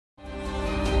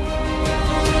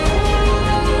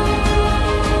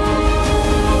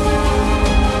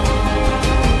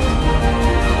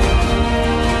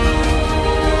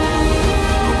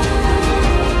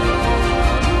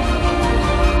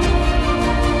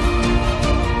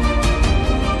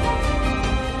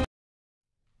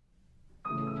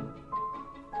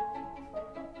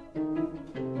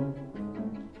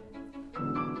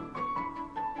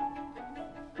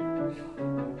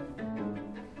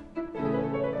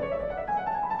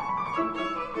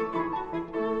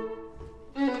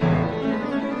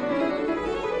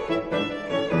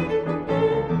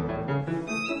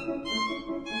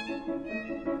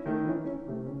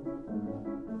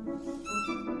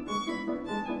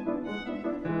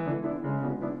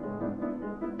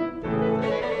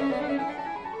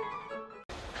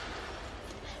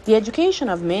The education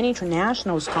of many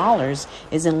international scholars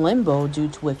is in limbo due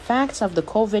to effects of the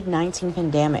COVID-19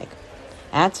 pandemic.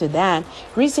 Add to that,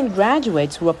 recent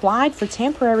graduates who applied for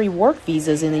temporary work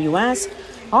visas in the U.S.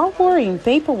 are worrying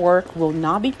paperwork will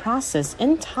not be processed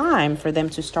in time for them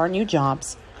to start new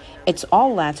jobs. It's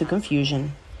all led to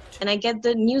confusion. And I get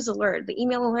the news alert, the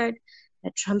email alert,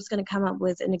 that Trump's going to come up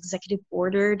with an executive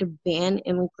order to ban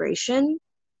immigration,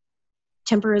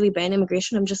 temporarily ban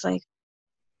immigration. I'm just like,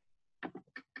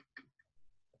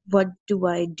 what do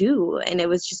I do? And it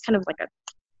was just kind of like a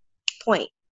point,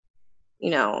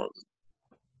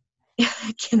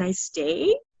 can I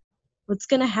stay? What's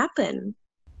going to happen?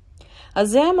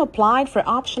 Azam applied for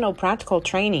optional practical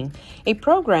training, a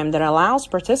program that allows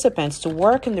participants to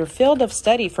work in their field of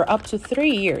study for up to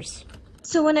 3 years.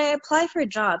 So when I apply for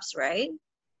jobs, right,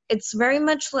 it's very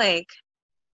much like,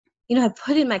 I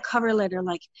put in my cover letter,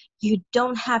 like, you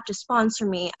don't have to sponsor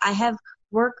me. I have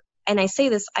work. And I say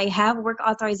this, I have work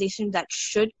authorization that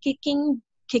should kick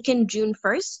in June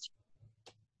 1st,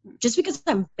 just because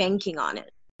I'm banking on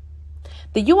it.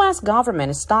 The U.S.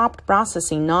 government stopped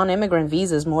processing non-immigrant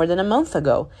visas more than a month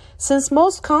ago, since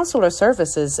most consular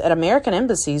services at American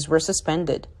embassies were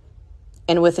suspended.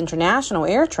 And with international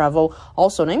air travel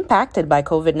also impacted by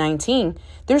COVID-19,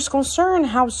 there's concern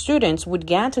how students would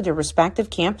get to their respective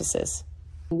campuses.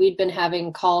 We've been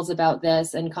having calls about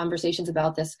this and conversations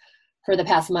about this for the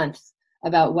past month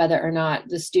about whether or not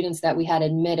the students that we had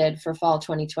admitted for fall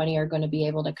 2020 are going to be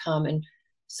able to come. And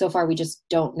so far, we just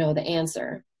don't know the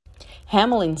answer.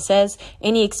 Hamlin says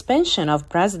any expansion of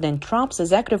President Trump's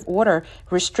executive order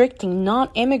restricting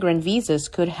non-immigrant visas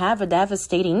could have a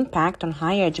devastating impact on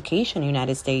higher education in the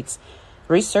United States.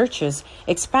 Researchers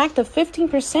expect a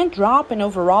 15% drop in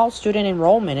overall student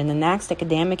enrollment in the next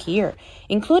academic year,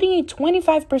 including a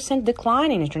 25% decline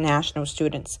in international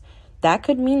students. That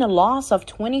could mean a loss of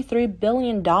 $23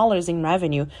 billion in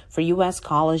revenue for U.S.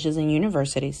 colleges and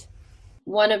universities.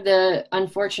 One of the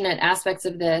unfortunate aspects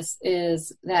of this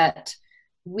is that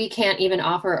we can't even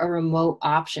offer a remote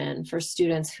option for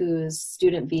students whose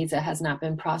student visa has not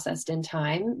been processed in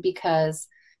time, because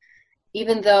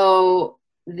even though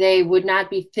they would not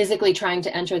be physically trying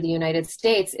to enter the United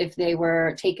States if they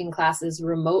were taking classes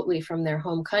remotely from their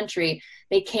home country,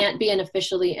 they can't be an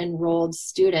officially enrolled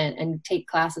student and take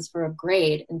classes for a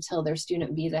grade until their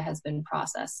student visa has been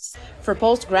processed. For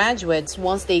postgraduates,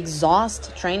 once they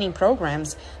exhaust training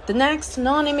programs, the next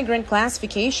non-immigrant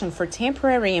classification for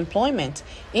temporary employment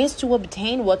is to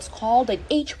obtain what's called an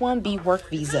H-1B work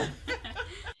visa.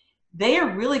 They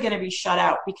are really going to be shut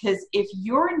out, because if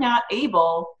you're not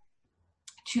able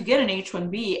to get an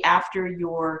H-1B after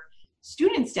your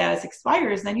student status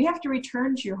expires, then you have to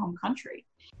return to your home country.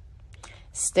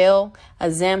 Still,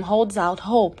 Azam holds out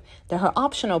hope that her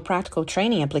optional practical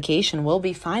training application will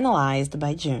be finalized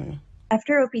by June.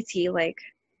 After OPT,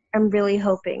 I'm really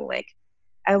hoping,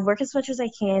 I work as much as I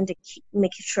can to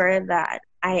make sure that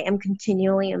I am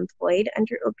continually employed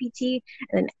under OPT, and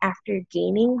then after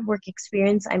gaining work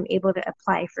experience, I'm able to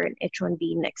apply for an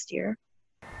H-1B next year.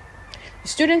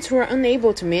 Students who are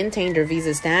unable to maintain their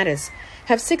visa status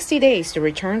have 60 days to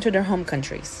return to their home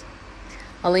countries.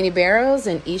 Aline Barros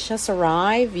and Isha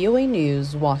Sarai, VOA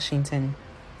News, Washington.